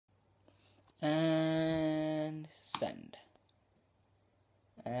And send.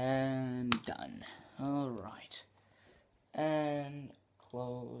 And done. Alright. And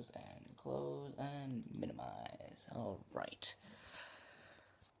close and minimize. Alright.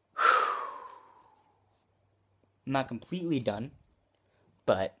 I'm not completely done,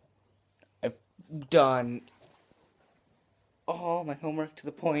 but I've done all my homework to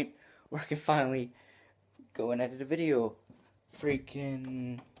the point where I can finally go and edit a video.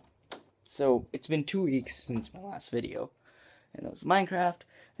 Freaking... So, it's been 2 weeks since my last video, and that was Minecraft,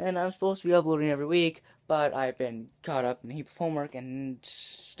 and I'm supposed to be uploading every week, but I've been caught up in a heap of homework and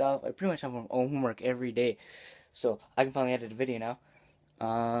stuff. I pretty much have my own homework every day, so I can finally edit a video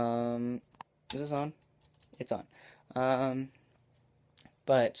now. Is this on? It's on.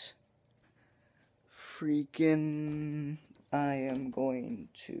 But freaking I am going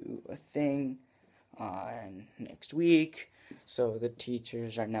to a thing on next week, so the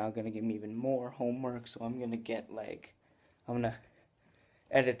teachers are now going to give me even more homework, so I'm going to get, like, I'm going to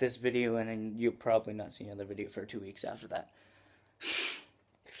edit this video, and then you'll probably not see another video for 2 weeks after that.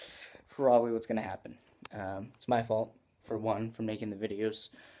 Probably what's going to happen. It's my fault, for one, for making the videos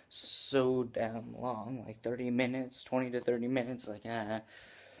so damn long, like 30 minutes, 20 to 30 minutes, like, and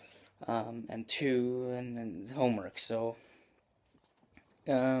two, and then homework, so,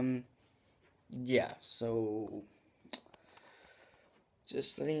 yeah, so,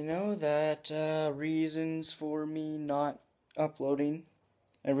 just letting you know that, reasons for me not uploading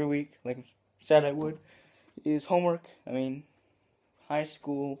every week, like I said I would, is homework. I mean, high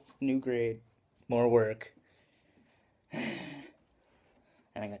school, new grade, more work, and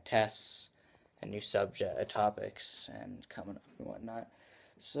I got tests, and new topics, and coming up and whatnot,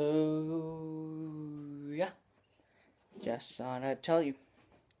 so, yeah, just thought I'd tell you.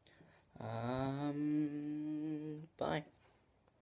 Bye.